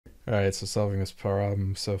All right, so solving this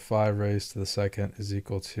problem. So 5 raised to the second is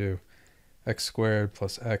equal to x squared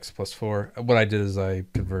plus x plus 4. What I did is I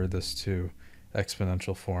converted this to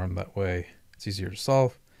exponential form. That way it's easier to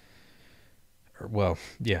solve. Or, well,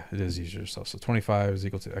 yeah, it is easier to solve. So 25 is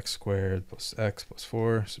equal to x squared plus x plus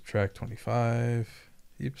 4. Subtract 25.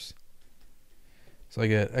 Oops. So I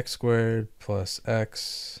get x squared plus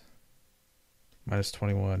x minus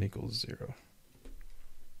 21 equals 0.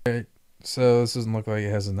 All right. So this doesn't look like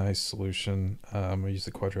it has a nice solution. I use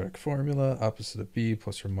the quadratic formula, opposite of b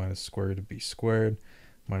plus or minus square root of b squared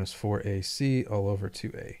minus 4ac all over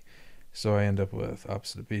 2a. So I end up with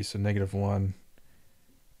opposite of b, so negative 1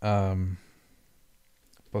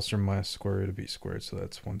 plus or minus square root of b squared. So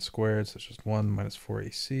that's 1 squared, so it's just 1 minus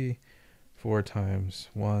 4ac, 4 times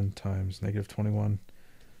 1 times negative 21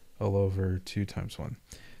 all over 2 times 1.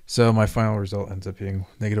 So my final result ends up being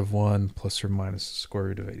negative 1 plus or minus the square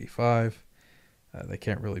root of 85. They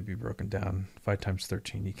can't really be broken down. 5 times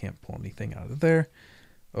 13, you can't pull anything out of there,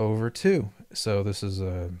 over 2. So this is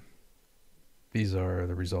these are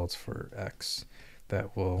the results for x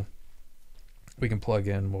that we can plug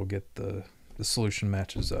in. We'll get the solution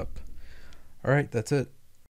matches up. All right, that's it.